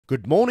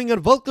Good morning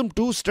and welcome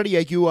to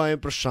StudyIQ. I am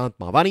Prashant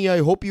Mavani. I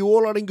hope you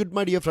all are in good,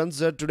 my dear friends.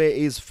 Today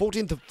is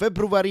 14th of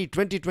February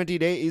 2020.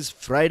 Day is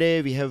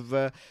Friday. We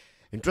have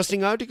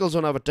interesting articles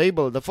on our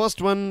table. The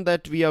first one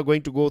that we are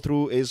going to go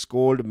through is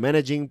called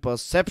Managing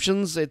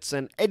Perceptions. It's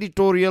an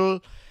editorial.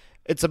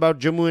 It's about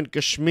Jammu and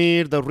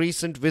Kashmir, the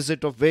recent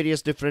visit of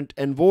various different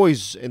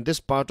envoys in this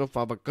part of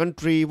our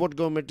country, what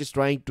government is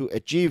trying to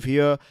achieve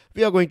here.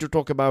 We are going to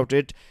talk about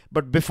it.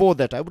 But before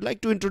that, I would like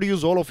to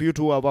introduce all of you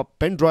to our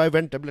pen drive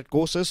and tablet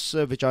courses,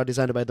 which are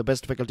designed by the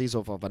best faculties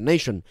of our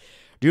nation.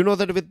 Do you know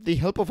that with the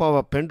help of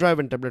our pen drive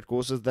and tablet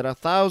courses, there are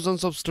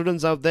thousands of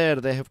students out there.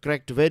 They have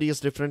cracked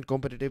various different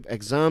competitive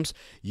exams.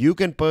 You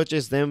can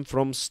purchase them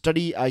from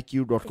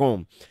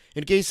StudyIQ.com.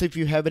 In case if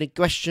you have any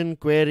question,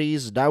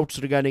 queries, doubts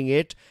regarding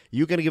it,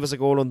 you can give us a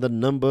call on the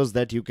numbers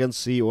that you can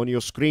see on your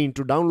screen.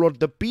 To download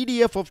the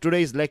PDF of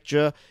today's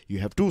lecture, you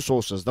have two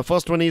sources. The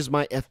first one is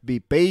my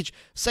FB page.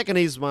 Second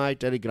is my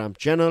Telegram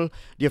channel.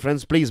 Dear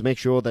friends, please make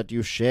sure that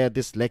you share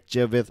this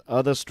lecture with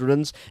other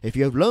students. If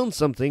you have learned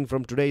something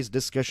from today's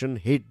discussion,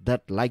 hit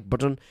that like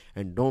button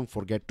and don't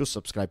forget to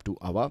subscribe to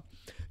our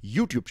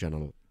YouTube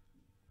channel.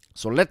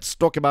 So let's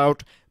talk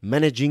about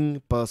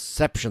managing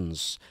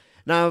perceptions.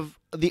 Now,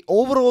 the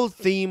overall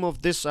theme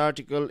of this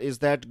article is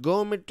that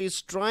government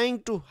is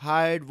trying to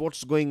hide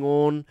what's going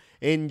on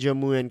in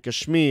Jammu and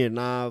Kashmir.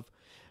 Now,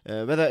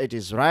 whether it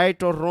is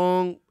right or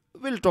wrong,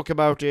 we'll talk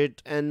about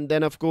it, and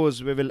then of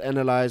course we will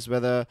analyze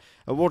whether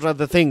what are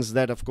the things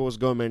that of course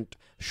government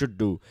should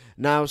do.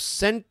 Now,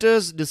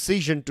 center's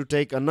decision to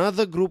take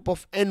another group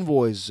of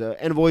envoys.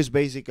 Envoys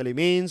basically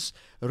means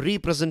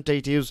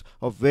representatives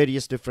of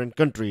various different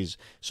countries.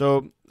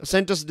 So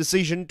center's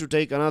decision to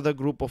take another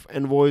group of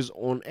envoys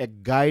on a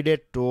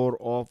guided tour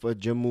of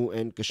Jammu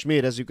and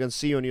Kashmir. As you can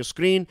see on your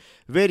screen,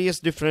 various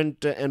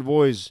different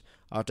envoys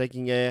are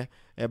taking a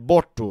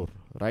boat tour,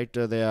 right?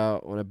 They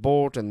are on a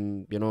boat,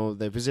 and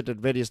they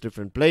visited various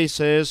different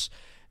places,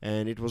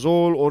 and it was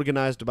all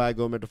organized by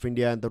Government of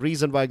India. And the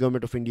reason why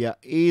Government of India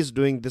is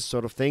doing this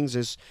sort of things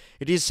is,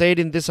 it is said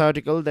in this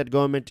article that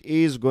government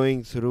is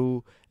going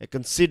through a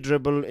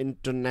considerable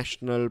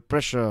international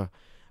pressure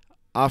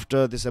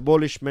after this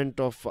abolishment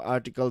of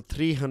Article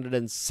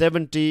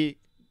 370.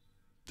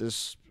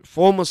 This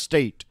former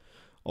state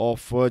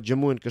of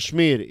Jammu and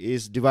Kashmir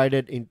is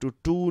divided into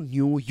two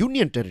new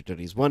union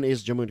territories. One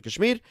is Jammu and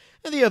Kashmir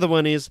and the other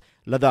one is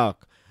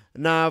Ladakh.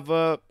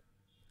 Now,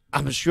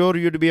 I'm sure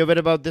you'd be aware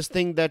about this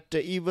thing that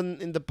even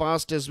in the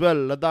past as well,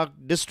 Ladakh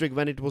district,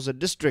 when it was a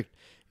district,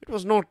 it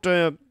was not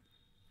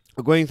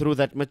going through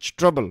that much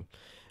trouble.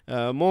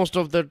 Most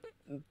of the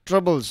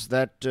troubles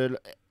that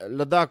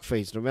Ladakh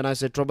faced, when I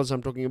say troubles,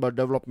 I'm talking about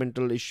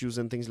developmental issues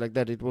and things like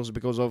that. It was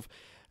because of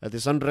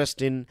this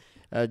unrest in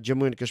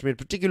Jammu and Kashmir,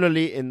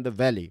 particularly in the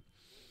valley.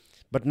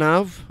 But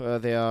now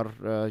they are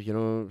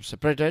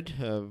separated.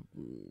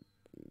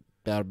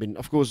 They are been,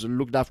 of course,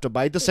 looked after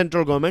by the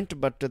central government,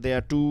 but they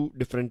are two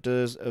different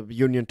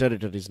union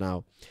territories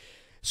now.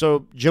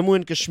 So Jammu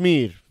and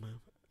Kashmir,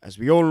 as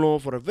we all know,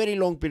 for a very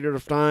long period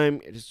of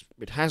time,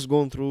 it has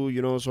gone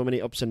through so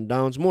many ups and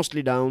downs,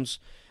 mostly downs.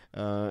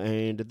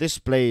 And this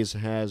place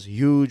has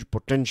huge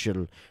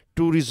potential.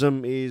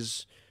 Tourism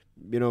is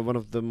one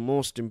of the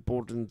most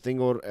important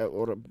thing, or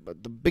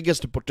the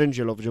biggest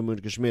potential of Jammu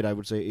and Kashmir, I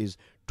would say, is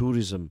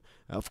tourism.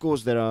 Of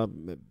course, there are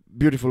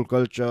beautiful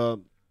culture,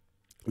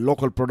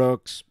 local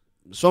products,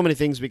 so many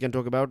things we can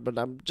talk about, but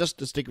I'm just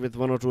to stick with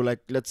one or two, like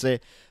let's say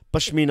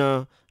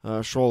Pashmina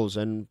shawls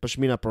and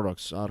Pashmina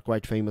products are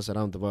quite famous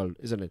around the world,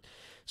 isn't it?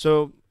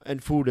 So,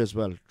 and food as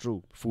well,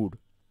 true, food.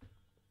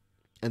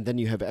 And then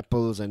you have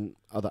apples and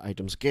other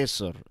items.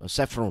 Kesar,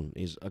 saffron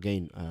is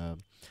again a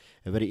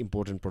very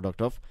important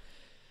product of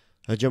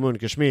Jammu and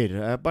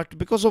Kashmir. But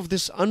because of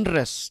this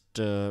unrest,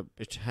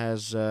 it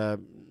has,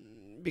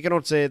 we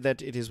cannot say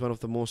that it is one of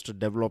the most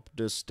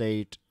developed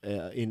state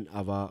in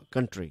our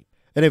country.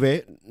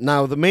 Anyway,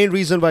 now the main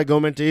reason why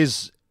government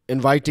is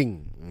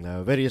inviting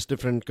various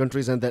different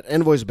countries and their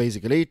envoys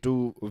basically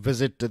to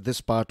visit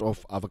this part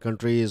of our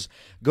country is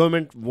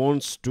government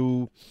wants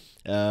to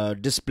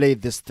display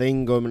this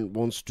thing. Government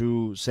wants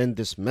to send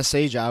this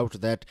message out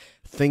that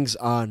things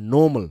are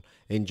normal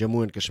in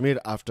Jammu and Kashmir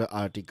after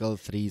Article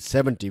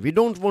 370. We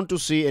don't want to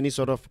see any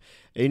sort of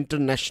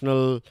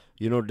international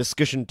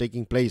discussion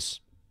taking place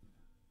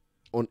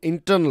on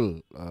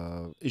internal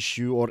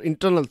issue or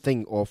internal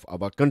thing of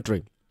our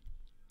country.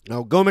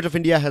 Now, Government of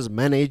India has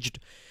managed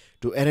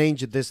to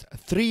arrange this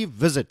 3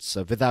 visits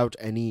without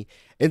any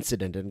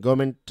incident, and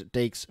government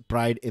takes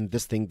pride in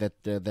this thing that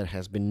there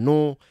has been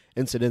no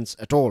incidents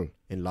at all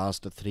in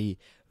last 3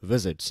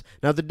 visits.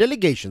 Now, the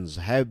delegations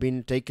have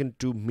been taken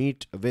to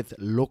meet with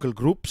local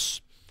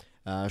groups,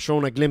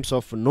 shown a glimpse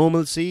of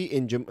normalcy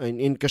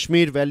in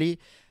Kashmir Valley.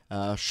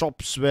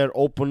 Shops were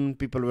open,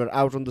 people were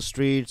out on the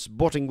streets,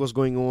 boating was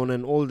going on,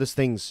 and all these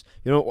things.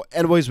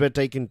 Envoys were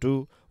taken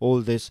to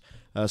all this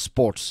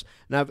sports.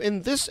 Now,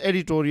 in this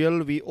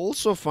editorial, we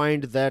also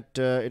find that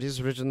it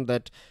is written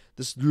that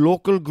this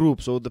local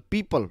group, so the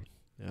people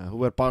who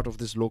were part of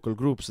this local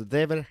groups,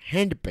 they were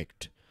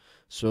handpicked.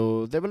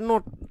 So they will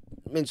not,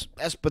 means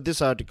as per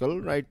this article,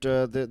 right,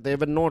 they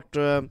were not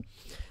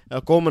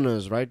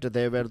commoners, right?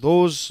 They were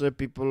those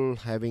people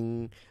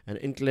having an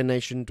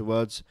inclination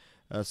towards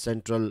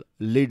central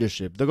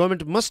leadership. The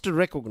government must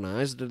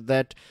recognize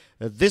that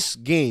these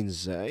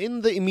gains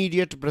in the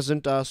immediate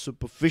present are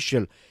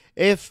superficial.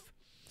 If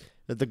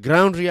the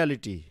ground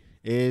reality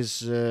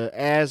is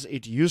as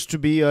it used to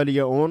be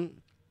earlier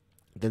on,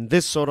 then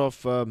this sort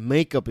of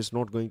makeup is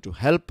not going to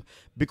help,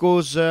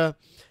 because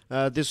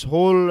this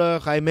whole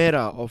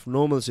chimera of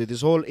normalcy,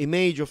 this whole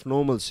image of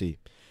normalcy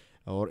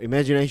or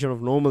imagination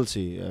of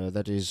normalcy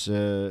that is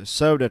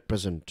served at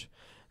present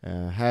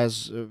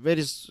has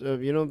various,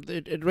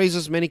 it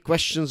raises many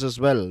questions as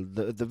well.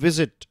 The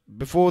visit,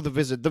 before the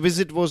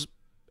visit was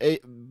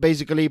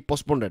basically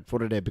postponed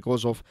for a day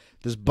because of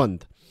this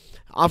Bandh.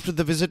 After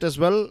the visit as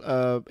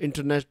well,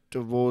 internet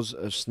was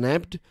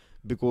snapped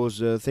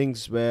because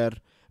things were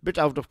a bit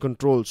out of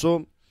control.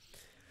 So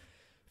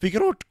we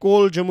cannot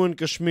call Jammu and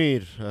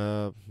Kashmir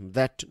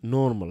that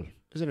normal,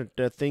 isn't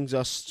it? Things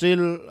are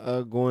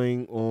still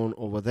going on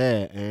over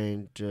there,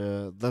 and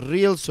the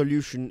real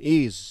solution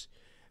is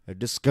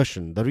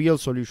discussion. The real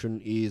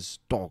solution is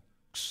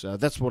talks.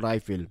 That's what I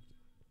feel.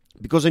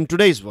 Because in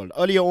today's world,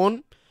 earlier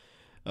on,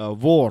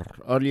 war,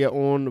 earlier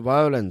on,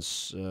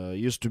 violence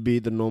used to be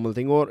the normal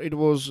thing, or it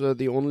was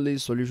the only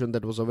solution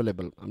that was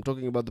available. I'm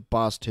talking about the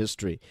past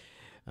history,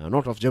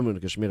 not of Jammu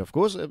and Kashmir, of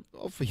course,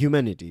 of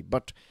humanity.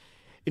 But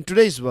in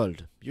today's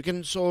world, you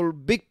can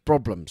solve big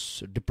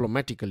problems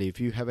diplomatically if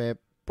you have a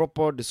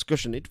proper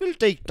discussion. It will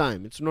take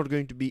time. It's not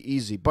going to be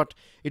easy, but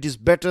it is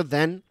better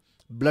than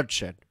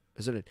bloodshed,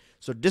 isn't it?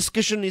 So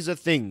discussion is a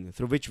thing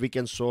through which we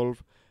can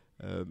solve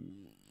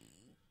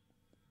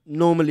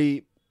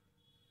normally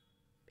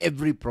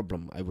every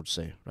problem, I would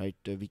say, right?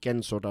 We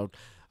can sort out.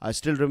 I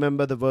still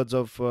remember the words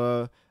of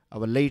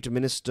our late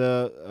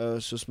minister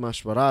Sushma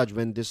Swaraj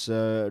when this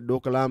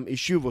Dokalam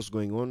issue was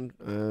going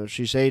on.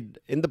 She said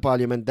in the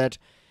parliament that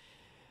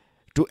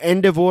to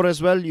end a war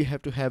as well, you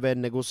have to have a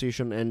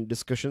negotiation and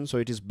discussion. So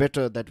it is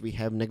better that we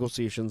have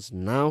negotiations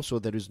now, so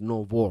there is no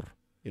war,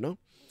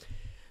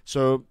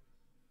 So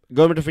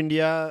Government of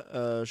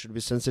India should be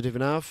sensitive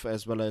enough,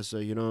 as well as,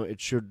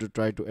 it should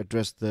try to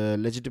address the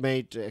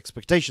legitimate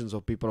expectations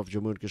of people of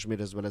Jammu and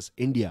Kashmir as well as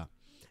India.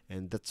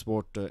 And that's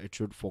what it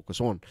should focus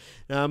on.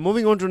 Now,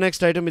 moving on to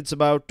next item, it's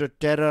about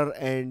terror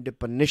and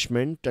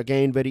punishment.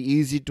 Again, very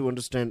easy to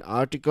understand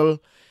article.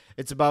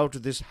 It's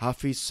about this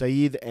Hafiz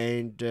Saeed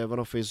and one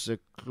of his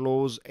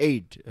close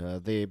aide.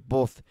 They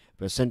both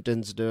were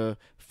sentenced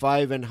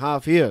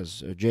 5.5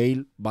 years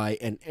jail by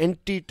an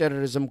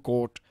anti-terrorism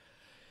court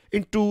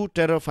in 2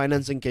 terror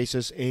financing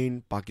cases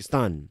in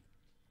Pakistan.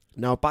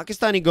 Now,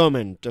 Pakistani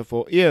government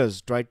for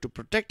years tried to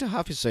protect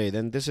Hafiz Saeed,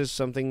 and this is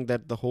something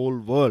that the whole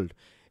world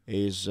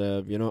is,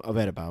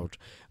 aware about.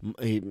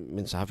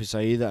 Hafiz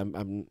Saeed,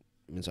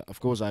 of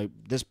course,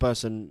 this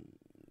person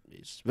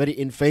is very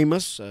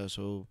infamous.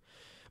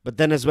 But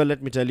then as well,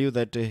 let me tell you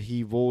that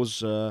he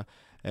was a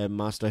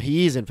master.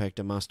 He is in fact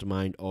a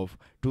mastermind of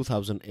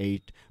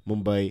 2008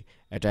 Mumbai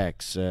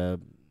attacks.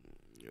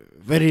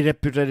 Very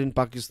reputed in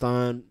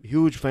Pakistan,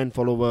 huge fan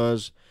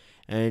followers,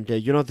 and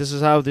this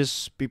is how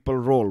these people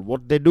roll.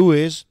 What they do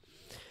is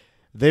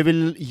they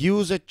will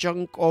use a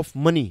chunk of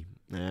money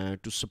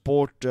to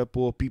support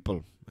poor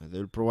people. They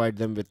will provide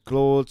them with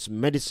clothes,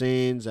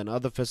 medicines, and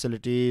other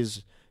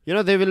facilities.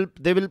 They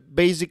will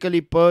basically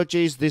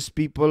purchase these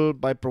people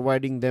by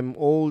providing them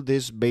all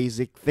these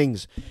basic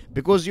things,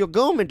 because your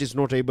government is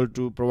not able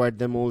to provide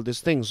them all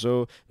these things.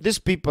 So these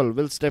people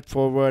will step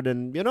forward,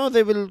 and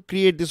they will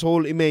create this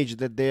whole image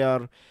that they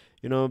are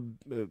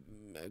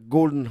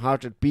golden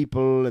hearted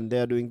people, and they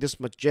are doing this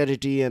much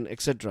charity and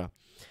etc.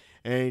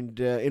 And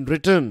in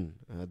return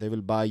they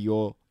will buy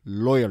your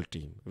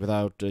loyalty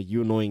without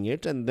you knowing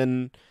it. And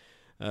then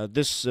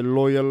this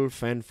loyal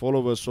fan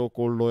followers,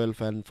 so-called loyal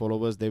fan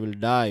followers, they will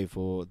die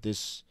for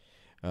this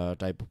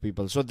type of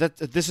people. So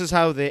this is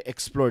how they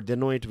exploit. They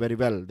know it very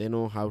well. They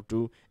know how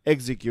to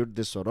execute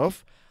this sort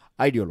of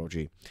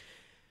ideology.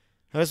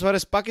 As far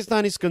as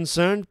Pakistan is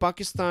concerned,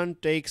 Pakistan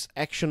takes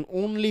action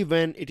only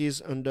when it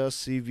is under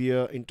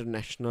severe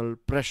international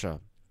pressure.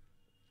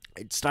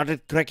 It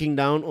started cracking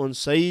down on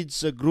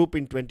Saeed's group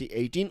in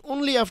 2018,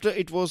 only after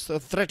it was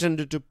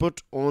threatened to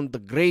put on the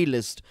grey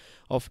list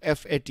of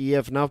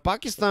FATF. Now,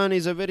 Pakistan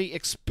is a very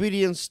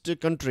experienced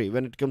country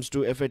when it comes to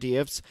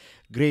FATF's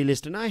grey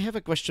list. And I have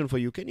a question for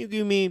you. Can you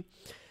give me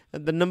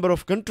the number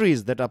of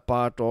countries that are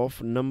part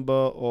of, number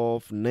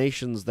of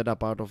nations that are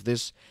part of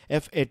this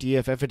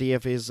FATF?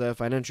 FATF is a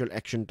Financial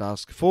Action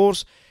Task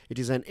Force. It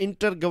is an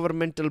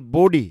intergovernmental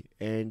body,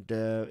 and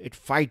it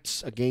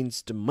fights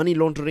against money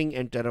laundering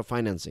and terror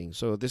financing.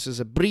 So this is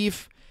a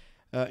brief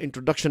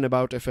introduction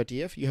about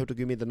FATF. You have to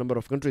give me the number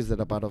of countries that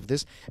are part of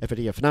this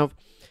FATF. Now,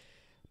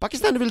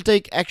 Pakistan will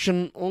take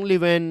action only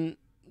when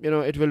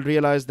it will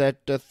realize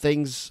that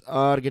things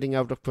are getting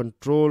out of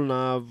control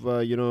now.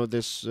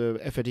 This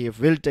FATF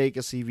will take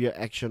a severe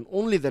action.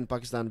 Only then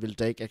Pakistan will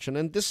take action.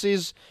 And this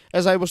is,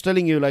 as I was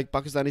telling you, like,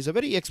 Pakistan is a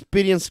very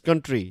experienced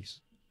country.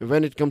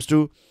 when it comes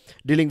to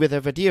dealing with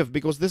FATF,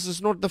 because this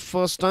is not the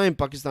first time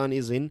Pakistan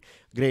is in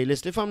grey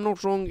list. If I'm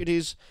not wrong,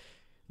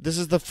 this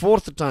is the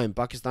fourth time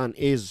Pakistan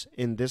is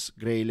in this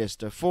grey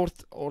list.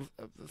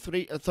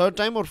 Third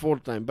time or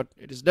fourth time, but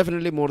it is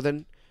definitely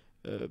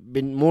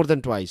been more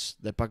than twice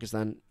that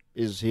Pakistan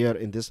is here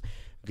in this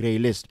grey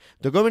list.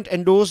 The government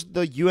endorsed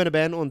the UN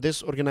ban on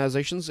these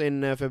organizations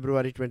in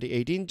February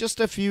 2018, just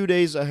a few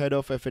days ahead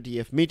of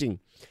FATF meeting.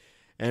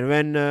 And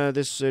when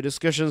these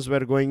discussions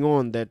were going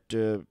on that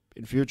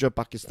in future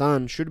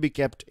Pakistan should be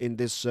kept in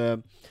this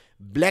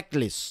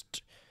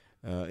blacklist,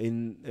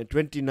 in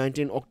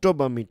 2019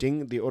 October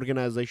meeting, the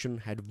organization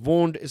had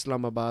warned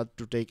Islamabad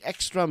to take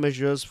extra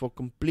measures for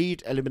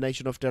complete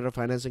elimination of terror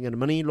financing and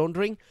money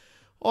laundering,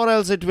 or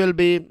else it will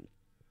be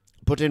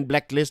put in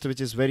blacklist, which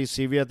is very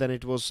severe. Then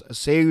it was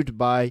saved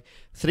by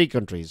 3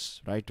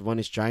 countries, right? One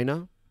is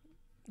China.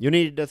 You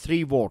need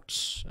 3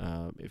 votes.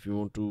 If you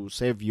want to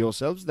save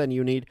yourselves, then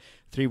you need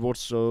 3 votes.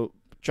 So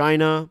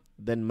China,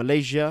 then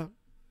Malaysia,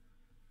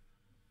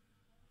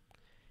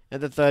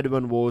 and the third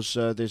one was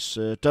this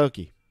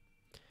Turkey.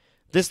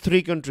 These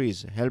 3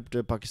 countries helped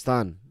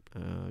Pakistan,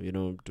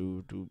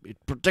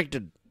 it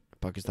protected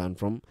Pakistan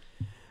from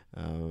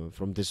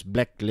this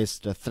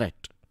blacklist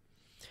threat.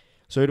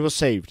 So it was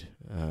saved.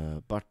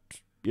 But,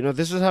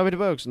 this is how it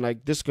works.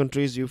 Like these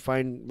countries, you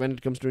find when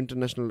it comes to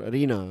international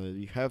arena,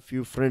 you have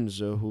few friends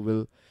who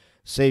will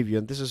save you.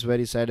 And this is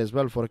very sad as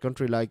well for a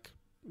country like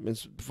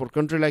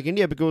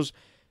India, because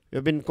we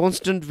have been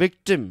constant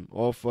victim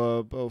of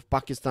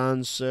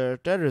Pakistan's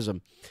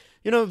terrorism.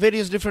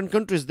 Various different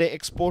countries, they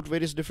export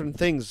various different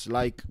things.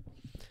 Like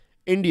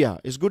India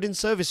is good in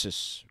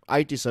services,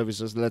 IT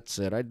services, let's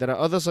say, right? There are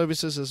other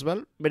services as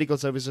well, medical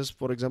services,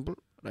 for example,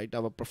 right?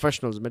 Our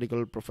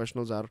medical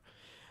professionals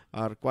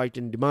are quite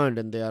in demand,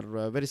 and they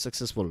are very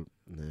successful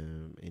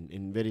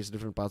in various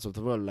different parts of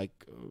the world, like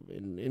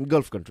in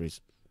Gulf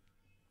countries.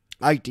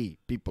 IT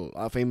people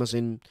are famous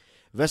in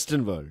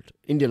Western world,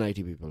 Indian IT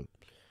people.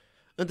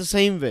 In the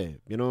same way,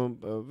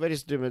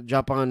 various different,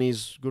 Japan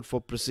is good for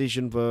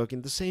precision work.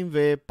 In the same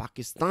way,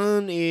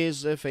 Pakistan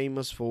is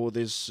famous for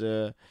this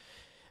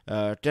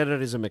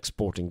terrorism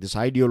exporting, this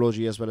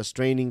ideology, as well as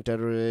training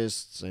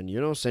terrorists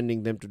and,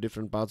 sending them to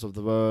different parts of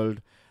the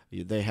world.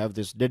 They have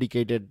this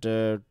dedicated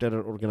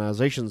terror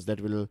organizations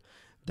that will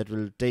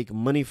take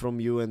money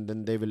from you, and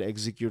then they will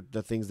execute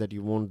the things that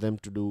you want them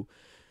to do.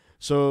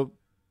 So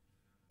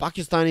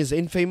Pakistan is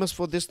infamous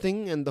for this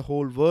thing, and the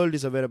whole world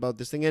is aware about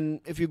this thing. And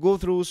if you go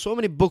through so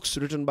many books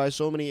written by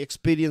so many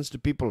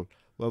experienced people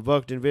who have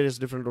worked in various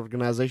different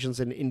organizations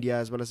in India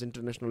as well as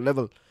international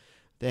level,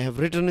 they have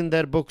written in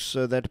their books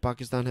that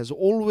Pakistan has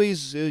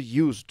always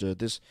used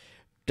this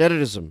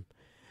terrorism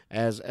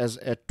as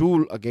a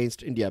tool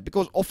against India.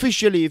 Because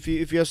officially, if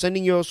you are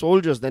sending your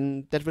soldiers,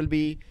 then that will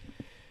be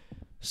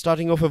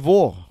starting off a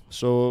war.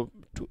 So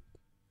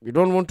you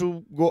don't want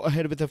to go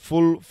ahead with a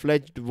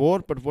full-fledged war,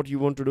 but what you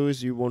want to do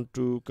is you want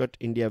to cut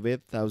India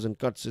with 1,000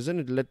 cuts, isn't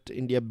it? Let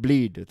India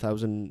bleed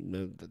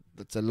 1,000.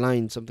 That's a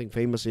line, something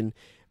famous in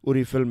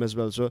Uri film as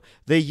well. So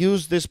they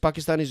use this.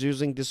 Pakistan is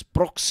using this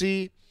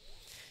proxy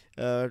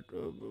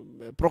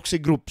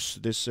groups,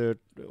 this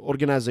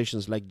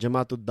organizations like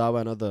Jamaat-ud-Dawa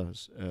and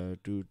others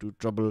to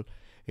trouble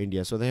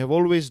India. So they have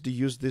always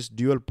used this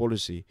dual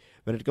policy.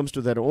 When it comes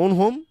to their own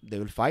home, they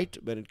will fight.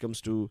 When it comes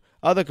to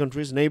other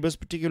countries, neighbors,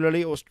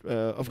 particularly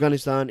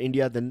Afghanistan,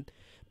 India, then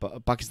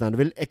Pakistan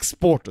will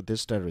export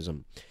this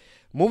terrorism.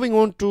 Moving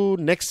on to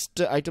next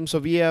item. So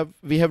we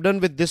have done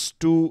with this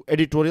 2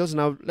 editorials.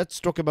 Now let's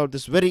talk about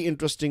this very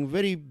interesting,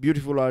 very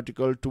beautiful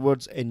article,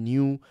 Towards a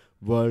New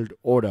World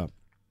Order.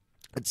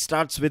 It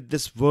starts with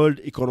this World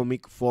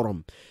Economic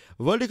Forum.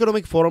 World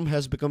Economic Forum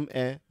has become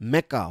a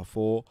mecca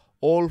for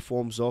all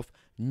forms of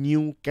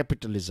new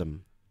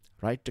capitalism,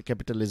 right?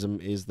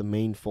 Capitalism is the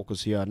main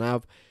focus here.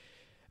 Now,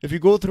 if you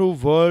go through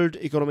World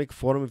Economic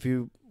Forum, if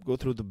you go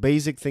through the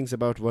basic things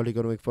about World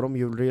Economic Forum,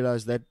 you will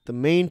realize that the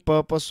main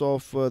purpose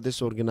of this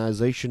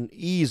organization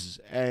is,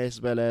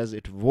 as well as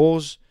it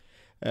was,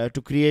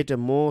 to create a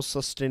more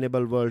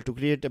sustainable world, to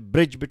create a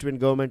bridge between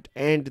government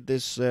and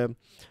this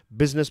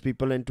business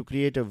people, and to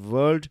create a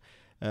world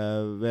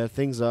where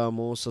things are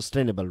more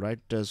sustainable, right?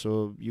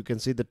 So you can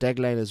see the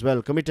tagline as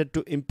well, committed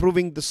to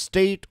improving the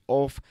state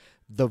of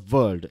the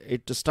world.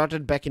 It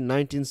started back in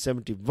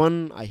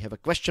 1971. I have a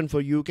question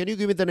for you. Can you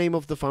give me the name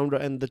of the founder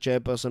and the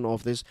chairperson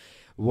of this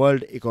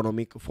World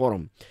Economic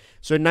Forum?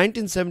 So in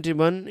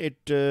 1971,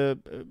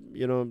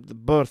 the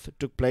birth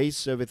took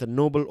place with a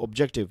noble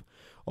objective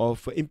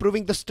of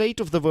improving the state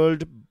of the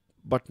world,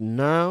 but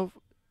now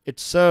it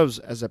serves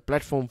as a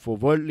platform for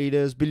world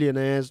leaders,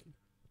 billionaires,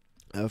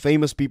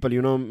 famous people,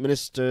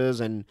 ministers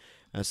and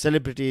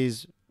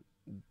celebrities.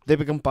 They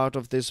become part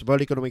of this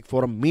World Economic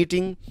Forum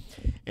meeting.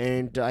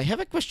 And I have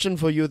a question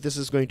for you. This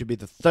is going to be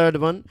the third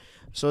one.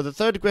 So the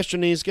third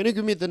question is, can you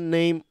give me the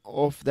name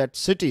of that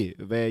city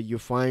where you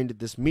find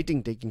this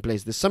meeting taking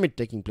place, this summit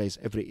taking place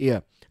every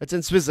year? It's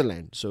in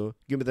Switzerland. So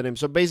give me the name.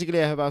 So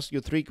basically I have asked you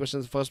 3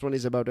 questions. The first one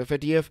is about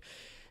FATF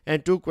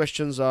and 2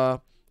 questions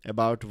are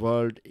about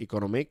World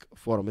Economic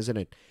Forum, isn't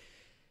it?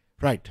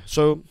 Right.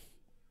 So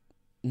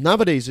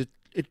nowadays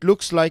it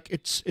looks like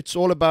it's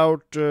all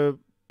about a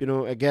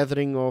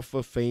gathering of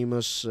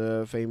famous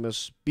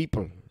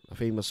people,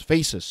 famous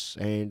faces,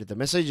 and the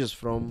messages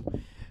from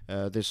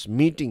these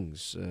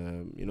meetings.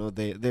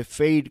 They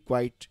fade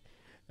quite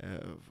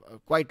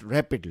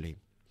rapidly.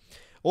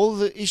 All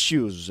the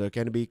issues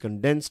can be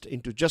condensed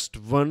into just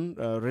one,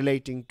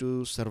 relating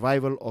to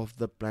survival of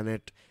the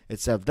planet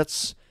itself.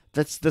 That's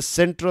the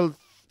central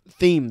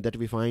theme that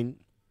we find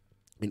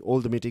in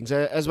all the meetings,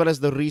 as well as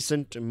the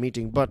recent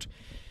meeting. But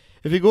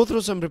if we go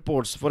through some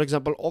reports, for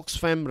example,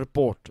 Oxfam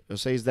report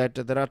says that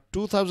there are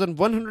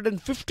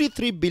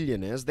 2,153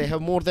 billionaires. They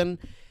have more wealth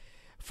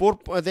than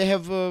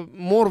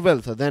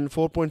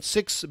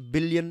 4.6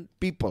 billion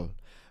people.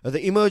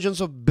 The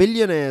emergence of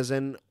billionaires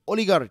and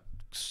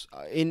oligarchs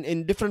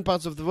in different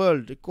parts of the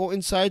world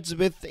coincides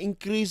with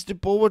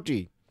increased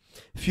poverty.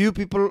 Few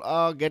people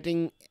are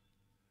getting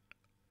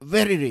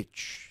very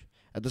rich.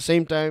 At the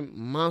same time,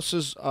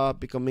 masses are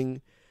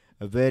becoming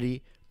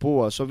very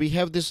poor. So we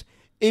have this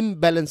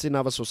imbalance in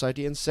our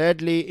society, and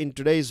sadly in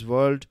today's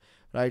world,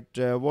 right,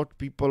 what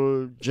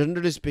people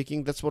generally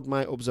speaking, that's what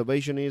my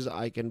observation is.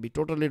 I can be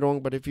totally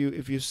wrong, but if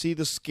you see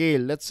the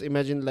scale, let's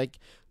imagine like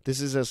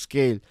this is a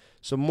scale.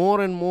 So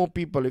more and more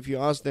people, if you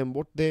ask them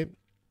what they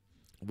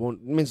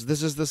want, means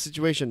this is the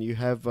situation. You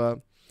have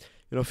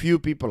few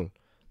people,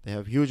 they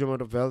have huge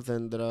amount of wealth,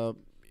 and there are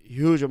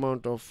huge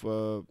amount of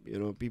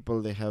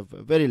people, they have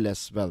very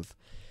less wealth,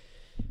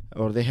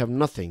 or they have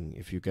nothing,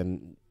 if you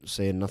can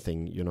say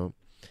nothing.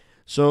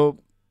 So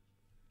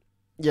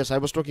yes, I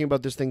was talking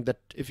about this thing, that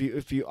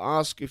if you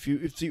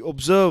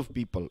observe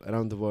people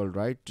around the world,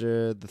 right,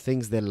 the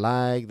things they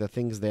like, the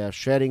things they are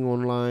sharing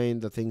online,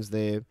 the things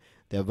they're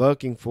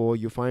working for,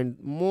 you find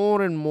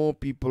more and more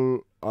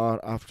people are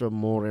after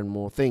more and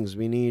more things.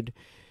 We need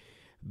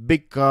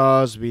big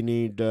cars, we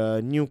need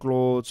new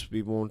clothes,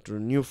 we want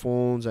new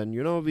phones, and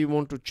we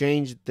want to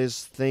change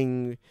this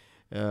thing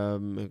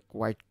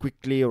quite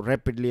quickly or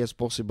rapidly as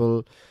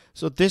possible.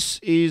 So this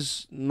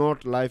is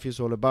not life is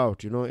all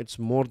about. It's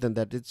more than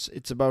that.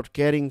 It's about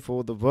caring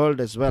for the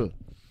world as well.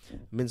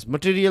 Means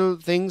material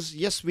things,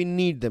 yes, we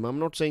need them. I'm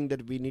not saying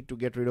that we need to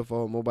get rid of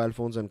our mobile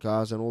phones and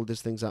cars and all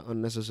these things are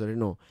unnecessary.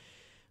 No,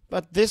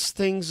 but these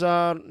things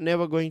are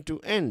never going to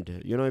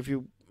end. If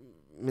you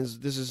means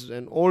this is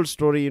an old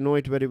story, you know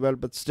it very well,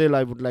 but still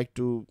I would like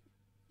to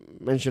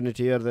mention it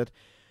here, that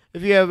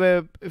if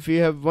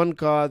you have one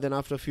car, then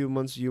after a few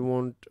months you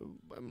want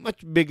a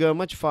much bigger,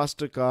 much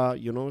faster car.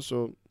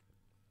 So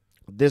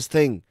this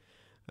thing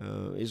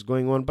is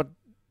going on, but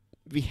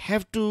we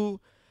have to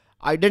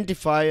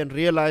identify and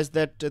realize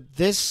that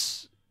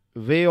this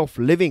way of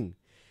living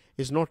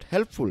is not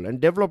helpful.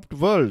 And developed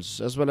worlds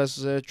as well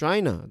as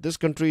China, these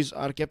countries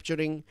are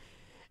capturing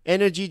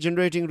energy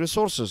generating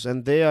resources,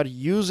 and they are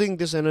using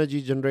this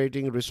energy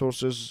generating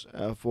resources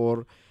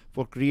for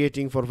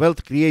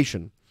wealth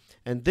creation.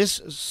 And this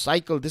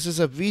cycle, this is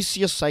a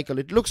vicious cycle.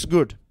 It looks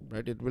good,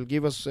 right? It will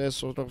give us a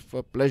sort of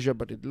pleasure,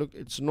 but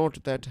it's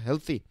not that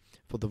healthy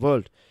for the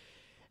world.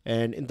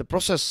 And in the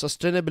process,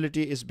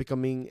 sustainability is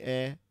becoming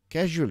a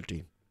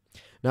casualty.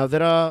 Now,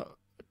 there are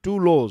two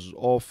laws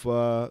of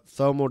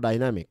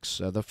thermodynamics.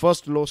 The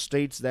first law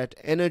states that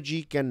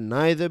energy can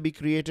neither be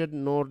created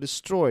nor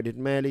destroyed. It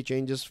merely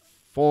changes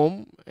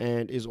form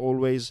and is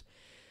always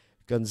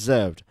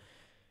conserved.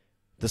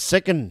 The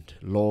second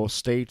law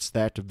states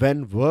that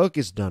when work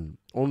is done,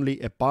 only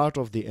a part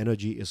of the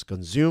energy is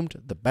consumed.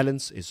 The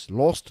balance is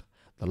lost.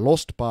 The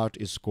lost part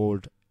is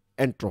called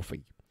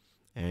entropy.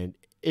 And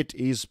it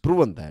is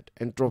proven that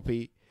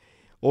entropy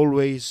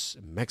always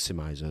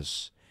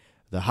maximizes.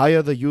 The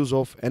higher the use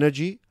of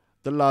energy,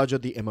 the larger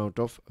the amount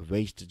of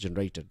waste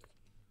generated.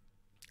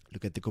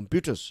 Look at the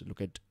computers.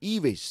 Look at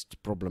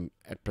e-waste problem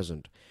at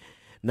present.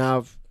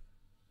 Now,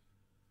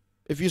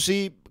 if you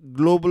see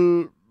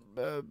global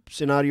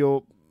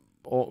scenario,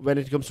 or when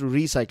it comes to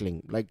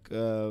recycling, like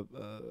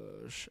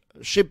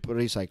ship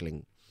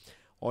recycling,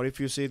 or if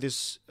you see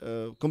this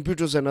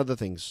computers and other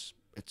things,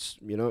 it's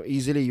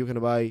easily you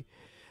can buy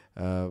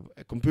a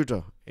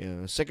computer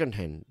second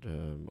hand,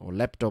 or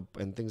laptop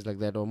and things like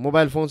that, or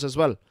mobile phones as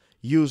well,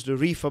 used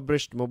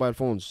refurbished mobile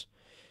phones.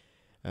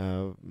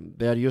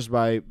 They are used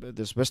by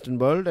this Western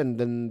world, and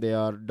then they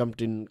are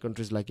dumped in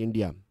countries like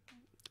India.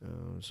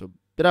 So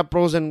there are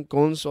pros and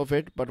cons of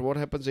it, but what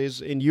happens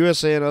is in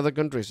USA and other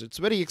countries, it's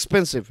very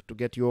expensive to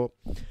get your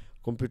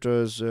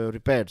computers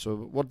repaired. So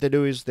what they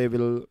do is they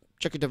will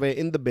chuck it away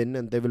in the bin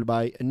and they will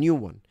buy a new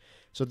one.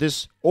 So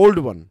this old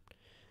one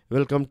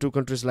will come to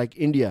countries like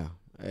India,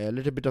 a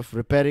little bit of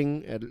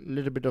repairing, a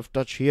little bit of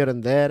touch here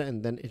and there,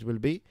 and then it will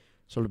be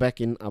sold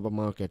back in our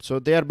market. So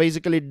they are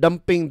basically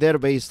dumping their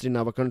waste in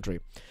our country.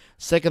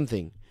 Second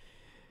thing,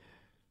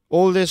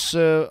 all this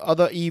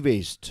other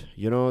e-waste,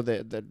 there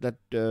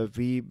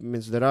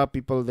are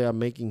people, they are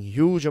making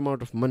huge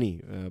amount of money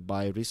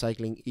by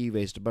recycling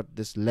e-waste, but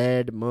this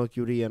lead,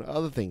 mercury and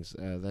other things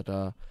that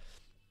are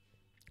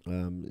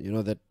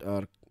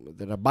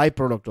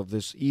byproduct of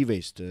this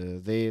e-waste,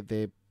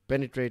 they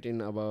penetrate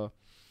in our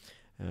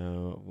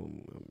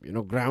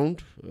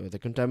ground. They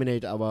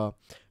contaminate our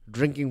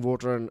drinking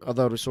water and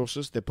other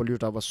resources. They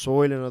pollute our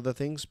soil and other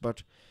things.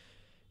 But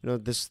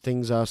these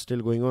things are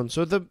still going on.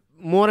 So the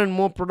more and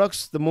more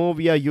products, the more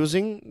we are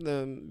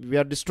using, we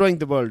are destroying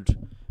the world.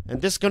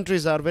 And these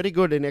countries are very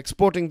good in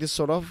exporting this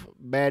sort of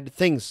bad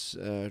things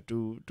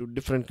to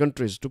different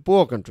countries, to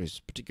poor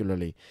countries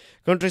particularly.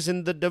 Countries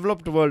in the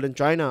developed world and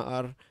China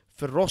are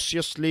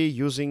ferociously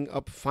using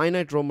up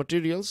finite raw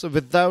materials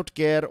without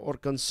care or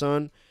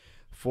concern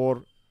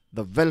for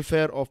the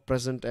welfare of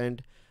present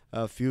and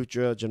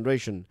future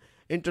generation.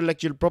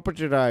 Intellectual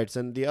property rights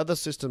and the other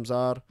systems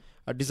are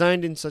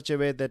designed in such a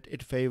way that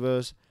it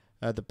favors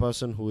the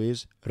person who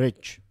is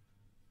rich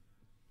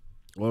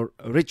or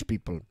rich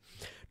people.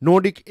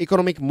 Nordic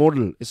economic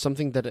model is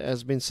something that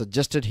has been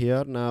suggested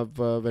here. Now,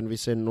 when we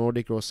say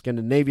Nordic or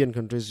Scandinavian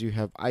countries, you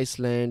have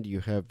Iceland, you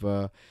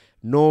have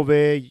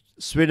Norway,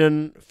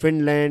 Sweden,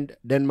 Finland,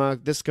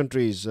 Denmark. These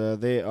countries,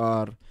 they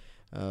are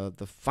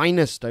the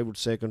finest, I would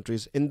say,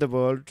 countries in the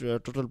world.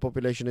 Total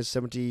population is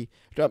 27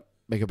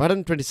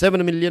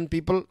 million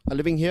people are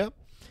living here.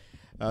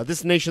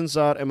 These nations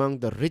are among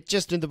the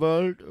richest in the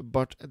world,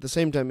 but at the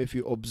same time, if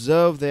you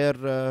observe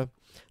their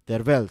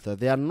wealth,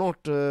 they are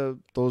not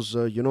those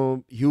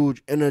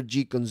huge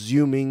energy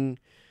consuming,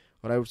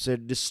 or I would say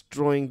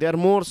destroying. They are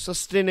more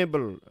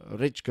sustainable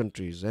rich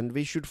countries, and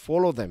we should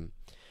follow them.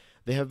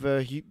 They have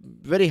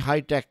very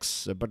high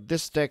tax, but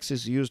this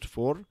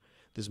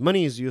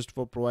money is used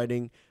for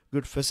providing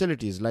good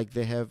facilities, like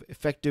they have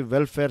effective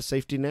welfare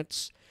safety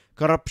nets,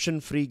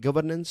 corruption free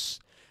governance,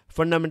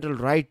 fundamental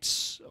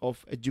rights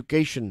of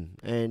education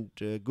and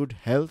good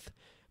health,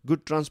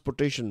 good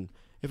transportation.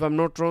 If I'm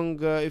not wrong,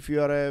 if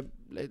you are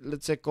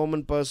let's say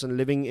common person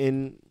living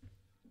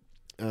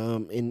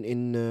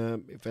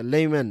if a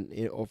layman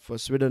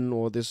of Sweden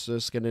or this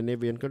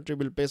Scandinavian country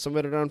will pay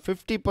somewhere around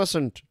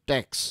 50%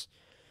 tax.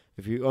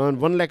 If you earn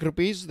 1 lakh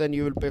rupees, then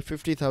you will pay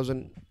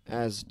 50,000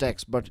 as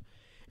tax, but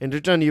in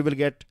return you will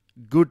get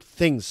good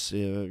things,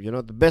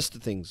 the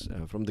best things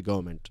from the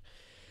government.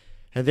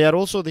 And they are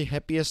also the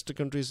happiest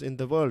countries in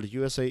the world.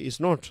 USA is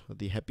not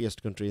the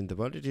happiest country in the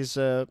world. It is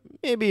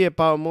maybe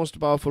most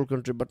powerful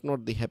country, but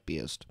not the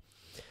happiest.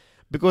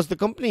 Because the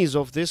companies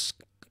of these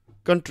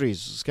countries,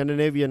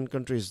 Scandinavian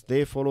countries,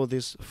 they follow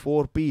this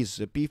 4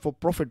 P's. P for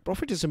profit.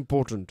 Profit is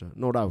important,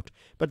 no doubt.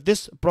 But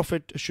this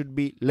profit should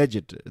be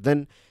legit.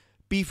 Then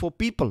P for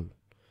people.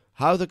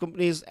 How the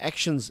company's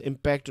actions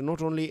impact not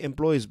only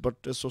employees, but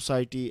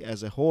society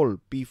as a whole.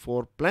 P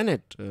for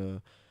planet.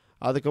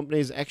 Are the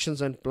company's actions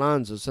and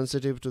plans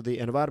sensitive to the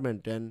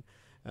environment? And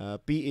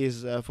P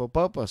is for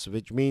purpose,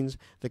 which means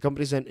the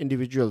companies and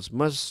individuals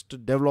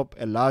must develop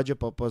a larger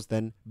purpose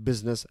than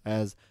business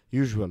as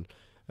usual.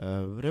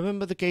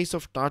 Remember the case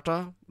of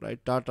Tata,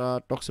 right?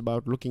 Tata talks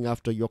about looking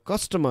after your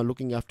customer,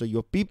 looking after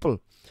your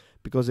people.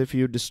 Because if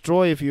you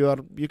destroy,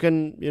 you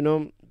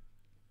can,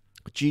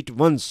 cheat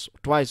once,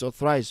 twice or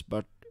thrice,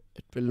 but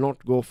it will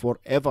not go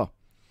forever.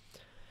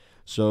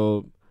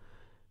 So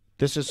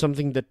this is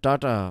something that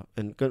Tata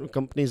and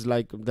companies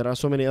there are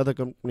so many other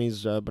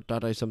companies, but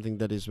Tata is something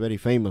that is very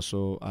famous.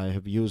 So I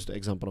have used the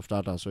example of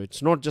Tata. So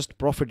it's not just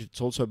profit,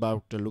 it's also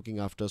about looking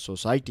after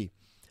society.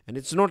 And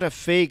it's not a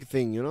fake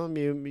thing,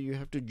 you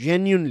have to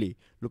genuinely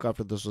look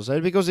after the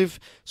society. Because if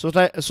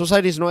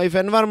society is not, if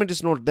environment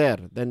is not there,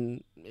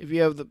 then if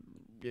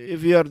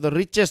you are the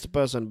richest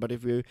person, but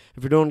if you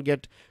don't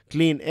get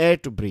clean air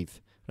to breathe,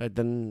 right,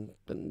 then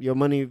your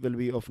money will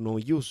be of no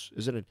use,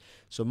 isn't it?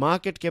 So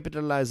market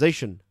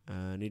capitalization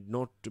need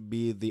not to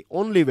be the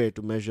only way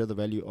to measure the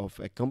value of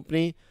a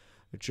company.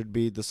 It should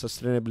be the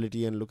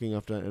sustainability and looking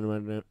after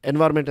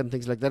environment and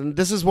things like that. And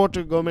this is what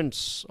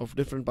governments of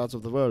different parts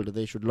of the world,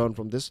 they should learn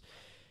from these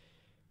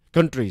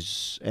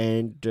countries.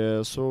 And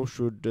so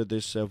should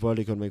this World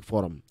Economic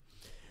Forum.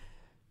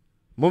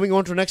 Moving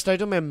on to next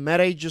item, a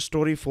marriage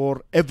story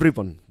for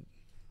everyone.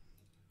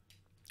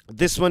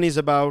 This one is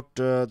about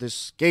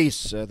this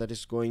case that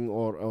is going,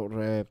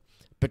 or a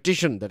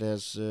petition that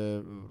has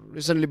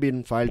recently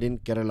been filed in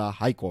Kerala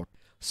High Court.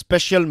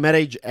 Special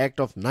Marriage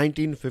Act of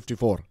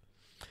 1954.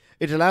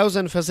 It allows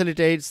and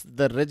facilitates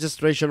the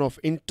registration of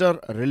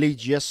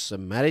inter-religious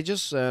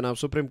marriages. Now,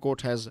 Supreme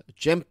Court has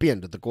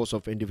championed the cause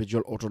of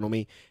individual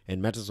autonomy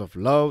in matters of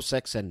love,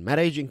 sex and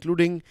marriage,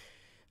 including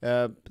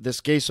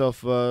this case of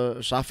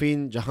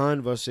Shafin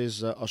Jahan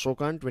versus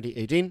Ashokan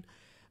 2018,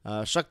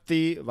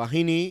 Shakti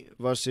Vahini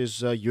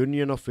versus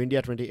Union of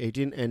India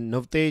 2018, and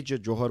Navtej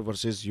Johar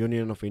versus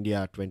Union of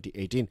India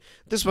 2018.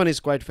 This one is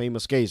quite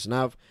famous case.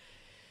 Now,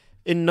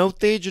 in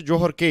Navtej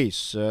Johar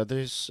case,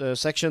 this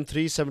section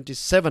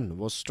 377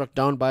 was struck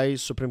down by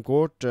Supreme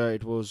Court.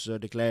 It was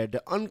declared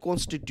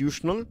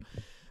unconstitutional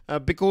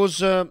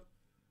because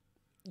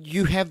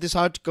you have this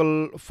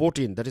Article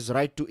 14, that is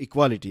right to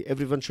equality.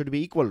 Everyone should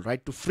be equal.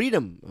 Right to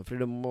freedom.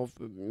 Freedom of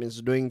means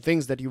doing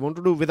things that you want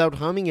to do without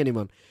harming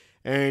anyone.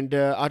 And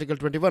Article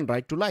 21,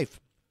 right to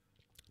life.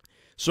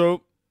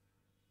 So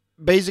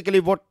basically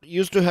what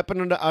used to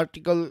happen under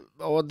article,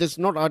 or this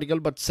not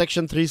article but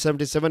section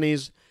 377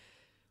 is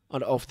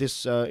of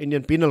this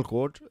Indian Penal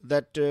Code,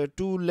 that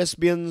two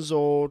lesbians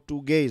or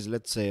two gays,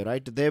 let's say,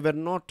 right, they were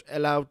not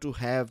allowed to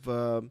have,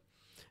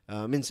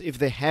 means if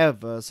they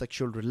have a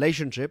sexual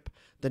relationship,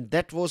 then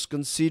that was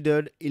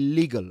considered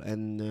illegal.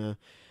 And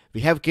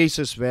we have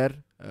cases where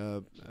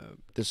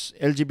this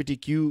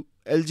LGBTQ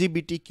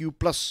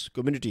plus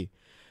community,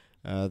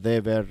 they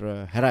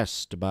were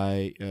harassed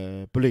by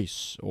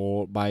police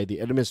or by the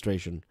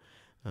administration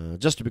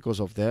just because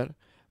of their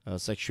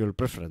sexual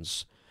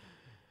preference.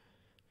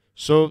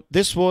 So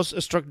this was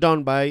struck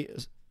down by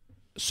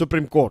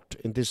Supreme Court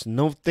in this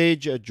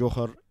Navtej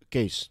Johar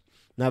case.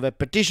 Now a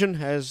petition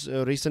has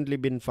recently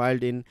been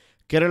filed in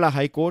Kerala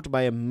High Court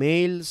by a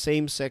male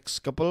same-sex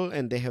couple,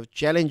 and they have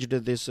challenged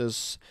this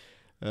as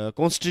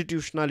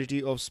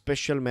constitutionality of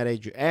Special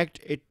Marriage Act.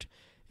 It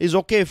is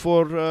okay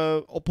for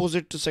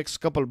opposite sex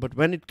couple, but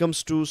when it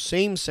comes to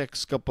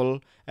same-sex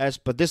couple, as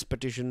per this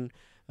petition,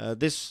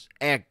 this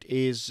act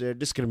is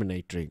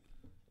discriminatory.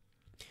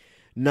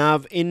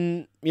 Now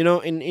in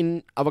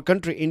our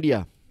country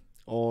India,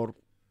 or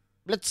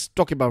let's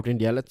talk about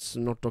India, let's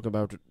not talk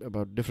about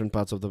different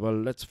parts of the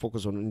world, let's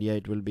focus on India,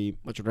 it will be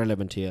much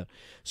relevant here.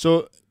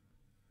 So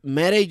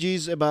marriage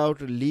is about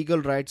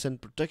legal rights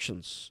and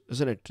protections,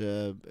 isn't it?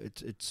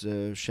 It's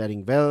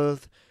sharing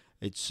wealth.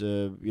 It's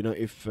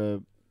if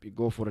you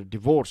go for a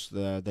divorce,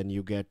 then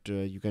you get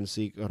you can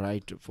seek a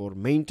right for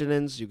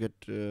maintenance. You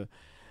get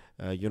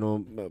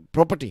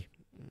property.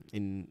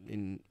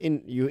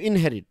 You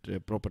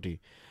inherit property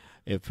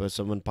if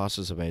someone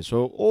passes away.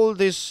 So all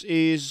this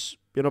is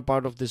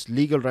part of this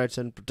legal rights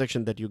and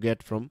protection that you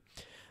get from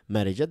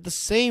marriage. At the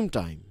same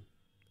time,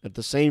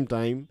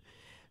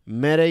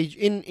 marriage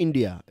in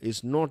India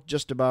is not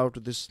just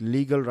about this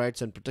legal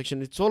rights and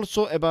protection. It's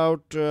also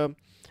about our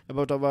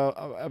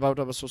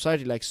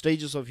society, like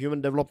stages of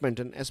human development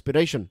and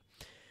aspiration.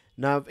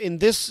 Now, in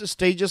this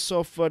stages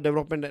of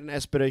development and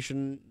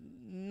aspiration,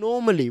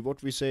 normally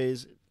what we say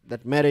is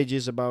that marriage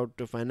is about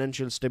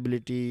financial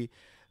stability,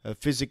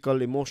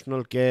 physical,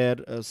 emotional care,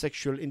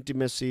 sexual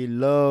intimacy,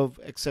 love,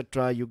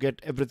 etc. You get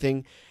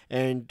everything,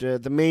 and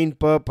the main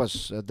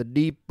purpose, the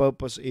deep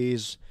purpose,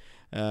 is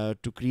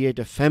to create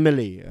a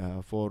family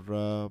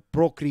for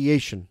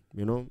procreation,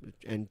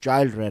 and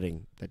child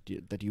rearing.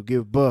 That you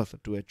give birth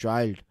to a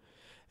child,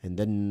 and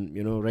then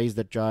raise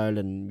that child,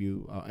 and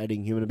you are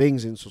adding human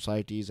beings in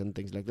societies and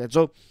things like that.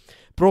 So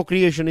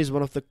procreation is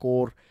one of the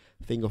core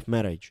thing of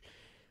marriage.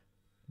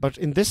 But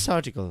in this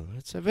article,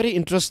 it's a very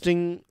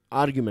interesting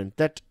argument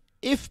that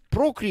if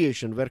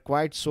procreation were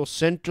quite so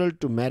central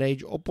to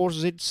marriage,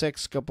 opposite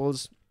sex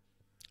couples,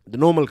 the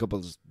normal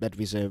couples that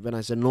we say, when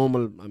I say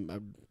normal, I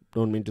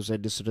don't mean to say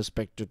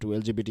disrespect to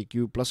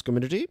LGBTQ plus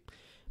community,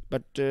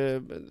 but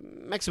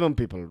maximum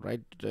people,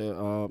 right,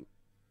 are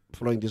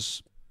following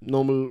this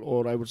normal,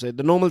 or I would say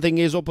the normal thing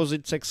is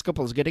opposite sex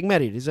couples getting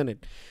married, isn't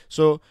it?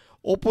 So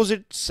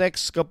opposite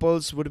sex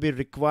couples would be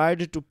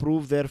required to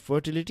prove their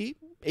fertility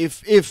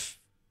if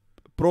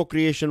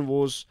procreation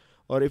was,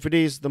 or if it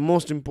is the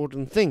most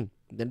important thing,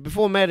 then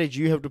before marriage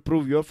you have to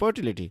prove your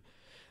fertility.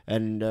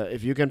 And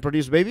if you can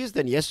produce babies,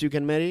 then yes, you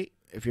can marry.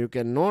 If you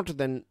cannot,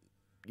 then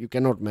you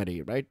cannot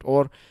marry, right?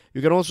 Or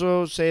you can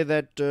also say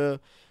that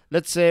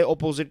let's say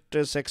opposite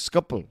sex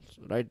couple,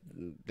 right,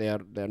 they are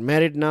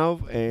married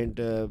now, and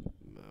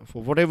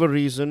for whatever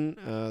reason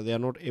they are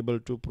not able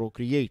to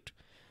procreate.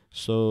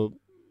 So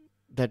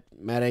that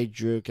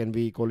marriage can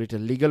we call it a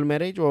legal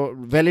marriage, or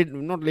valid,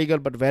 not legal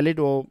but valid,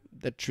 or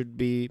that should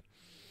be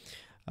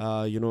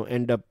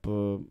end up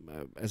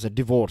as a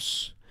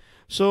divorce.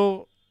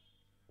 So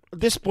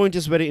this point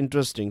is very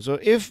interesting. So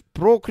if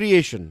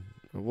procreation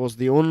was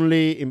the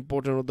only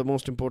important or the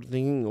most important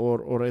thing,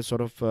 or a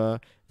sort of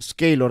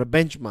scale or a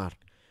benchmark,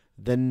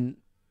 then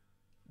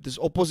this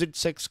opposite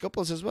sex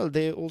couples as well,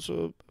 they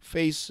also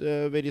face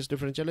various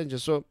different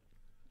challenges. So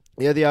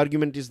here the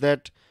argument is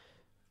that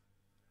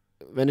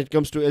when it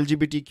comes to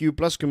LGBTQ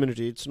plus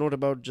community, it's not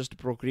about just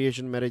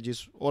procreation. Marriage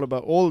is all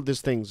about all these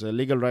things,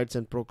 legal rights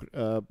and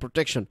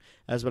protection,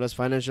 as well as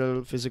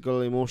financial,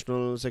 physical,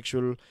 emotional,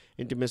 sexual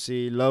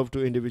intimacy, love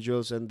to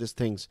individuals, and these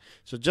things.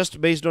 So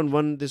just based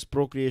on this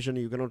procreation,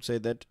 you cannot say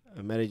that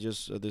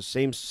marriages, the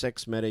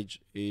same-sex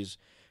marriage, is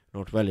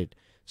not valid.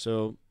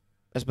 So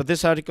as per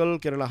this article,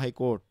 Kerala High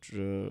Court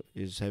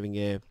is having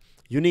a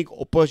unique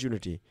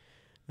opportunity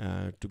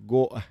to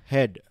go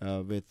ahead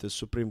with the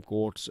Supreme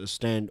Court's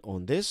stand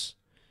on this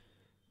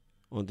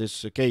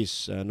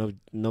case,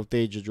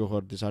 Navtej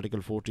Johar, this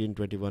article 14,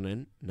 21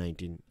 and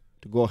 19,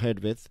 to go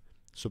ahead with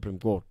Supreme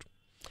Court.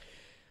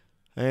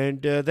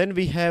 And then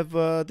we have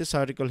this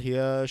article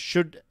here,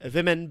 should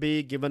women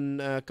be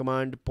given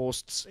command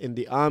posts in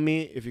the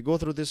army? If you go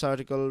through this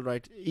article,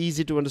 right,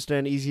 easy to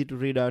understand, easy to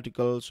read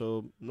article,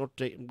 so not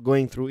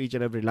going through each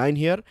and every line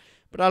here,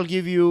 but I'll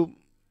give you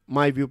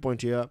my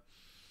viewpoint here.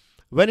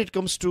 When it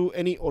comes to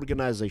any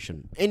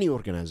organization,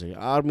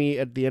 army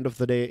at the end of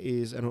the day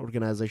is an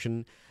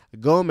organization,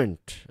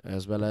 government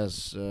as well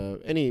as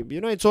any,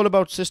 it's all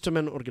about system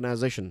and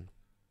organization.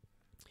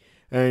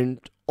 And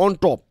on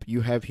top,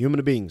 you have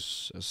human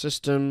beings,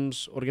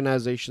 systems,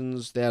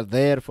 organizations. They are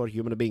there for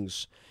human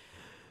beings.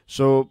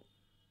 So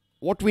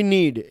what we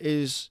need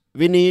is,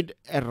 we need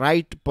a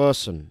right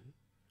person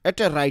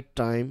at a right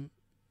time,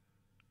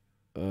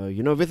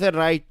 with a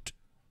right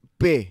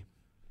pay,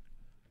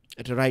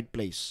 at a right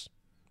place.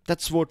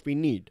 That's what we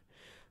need.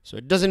 So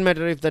it doesn't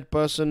matter if that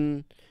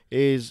person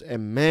is a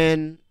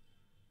man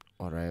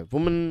or a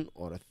woman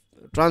or a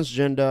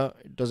transgender.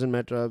 It doesn't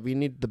matter. We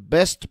need the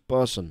best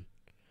person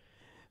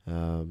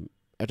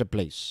at a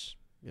place.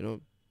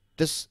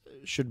 This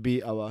should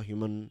be our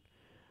human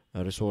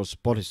resource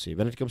policy.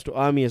 When it comes to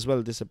army as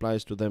well, this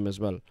applies to them as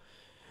well,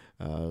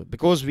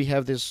 because we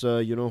have this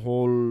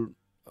whole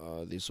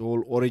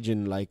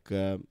origin, like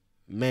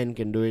men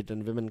can do it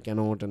and women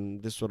cannot,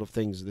 and this sort of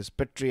things, this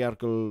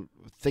patriarchal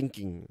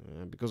thinking.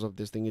 Because of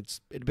this thing,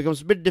 it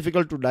becomes a bit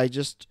difficult to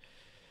digest.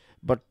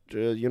 But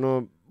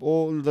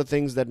all the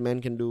things that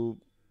men can do,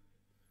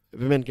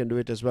 women can do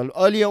it as well.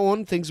 Earlier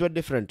on, things were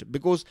different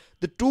because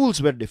the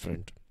tools were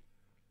different.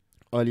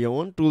 Earlier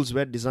on, tools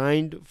were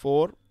designed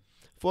for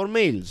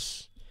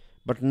males.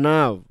 But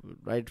now,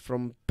 right,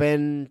 from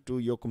pen to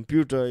your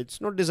computer,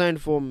 it's not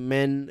designed for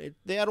men.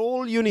 They are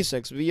all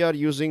unisex. We are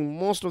using,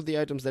 most of the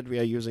items that we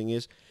are using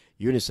is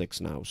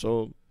unisex now.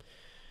 So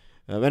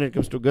when it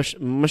comes to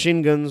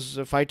machine guns,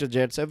 fighter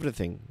jets,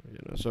 everything,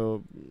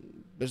 so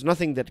there's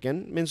nothing that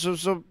can.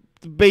 So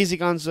the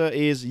basic answer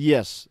is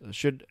yes.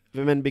 Should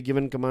women be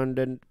given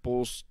commandant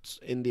posts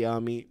in the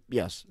army?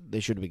 Yes,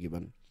 they should be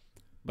given.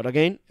 But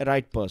again, a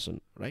right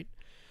person, right?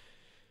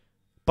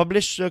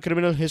 Published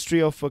criminal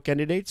history of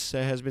candidates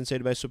has been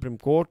said by Supreme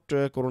Court.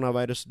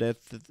 Coronavirus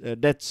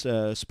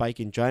deaths spike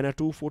in China.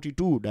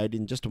 242 died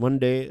in just one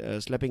day.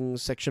 Slapping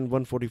Section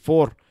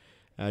 144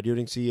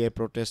 during CA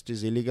protest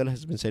is illegal,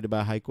 has been said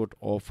by High Court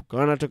of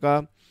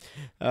Karnataka.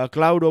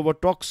 Cloud over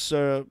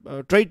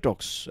trade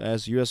talks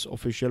as US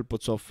official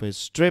puts off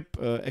his trip.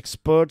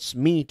 Experts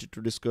meet to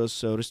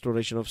discuss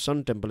restoration of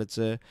Sun Temple. It's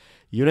a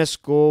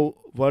UNESCO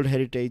World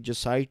Heritage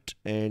Site,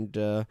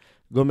 and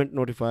government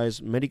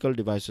notifies medical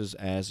devices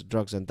as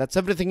drugs. And that's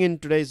everything in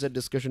today's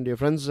discussion, dear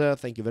friends.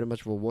 Thank you very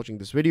much for watching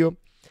this video.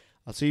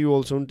 I'll see you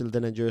all soon. Till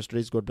then, enjoy your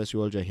studies. God bless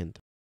you all. Jai Hind.